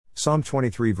Psalm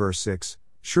 23 verse 6,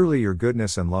 Surely your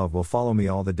goodness and love will follow me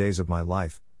all the days of my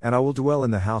life, and I will dwell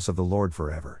in the house of the Lord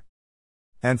forever.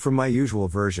 And from my usual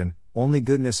version, only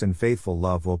goodness and faithful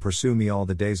love will pursue me all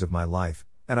the days of my life,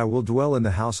 and I will dwell in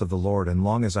the house of the Lord as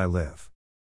long as I live.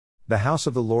 The house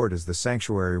of the Lord is the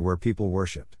sanctuary where people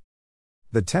worshipped.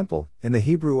 The temple, in the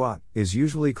Hebrew is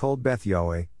usually called Beth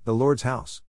Yahweh, the Lord's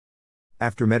house.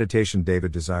 After meditation,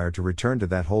 David desired to return to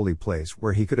that holy place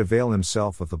where he could avail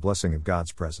himself of the blessing of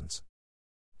God's presence.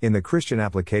 In the Christian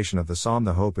application of the psalm,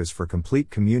 the hope is for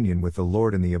complete communion with the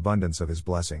Lord in the abundance of his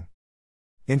blessing.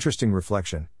 Interesting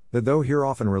reflection, the though here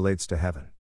often relates to heaven.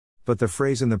 But the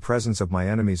phrase in the presence of my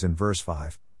enemies in verse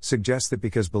 5 suggests that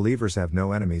because believers have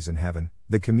no enemies in heaven,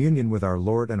 the communion with our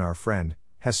Lord and our friend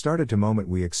has started the moment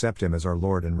we accept him as our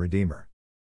Lord and Redeemer.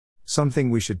 Something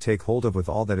we should take hold of with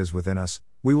all that is within us,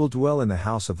 we will dwell in the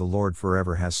house of the Lord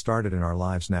forever, has started in our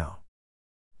lives now.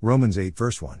 Romans 8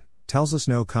 verse 1 tells us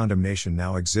no condemnation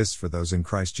now exists for those in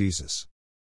Christ Jesus.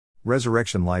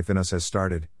 Resurrection life in us has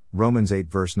started. Romans 8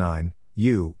 verse 9,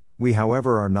 we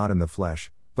however are not in the flesh,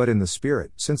 but in the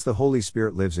Spirit, since the Holy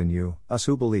Spirit lives in you, us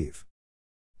who believe.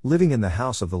 Living in the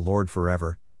house of the Lord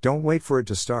forever, don't wait for it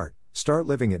to start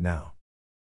living it now.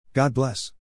 God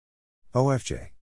bless. OFJ.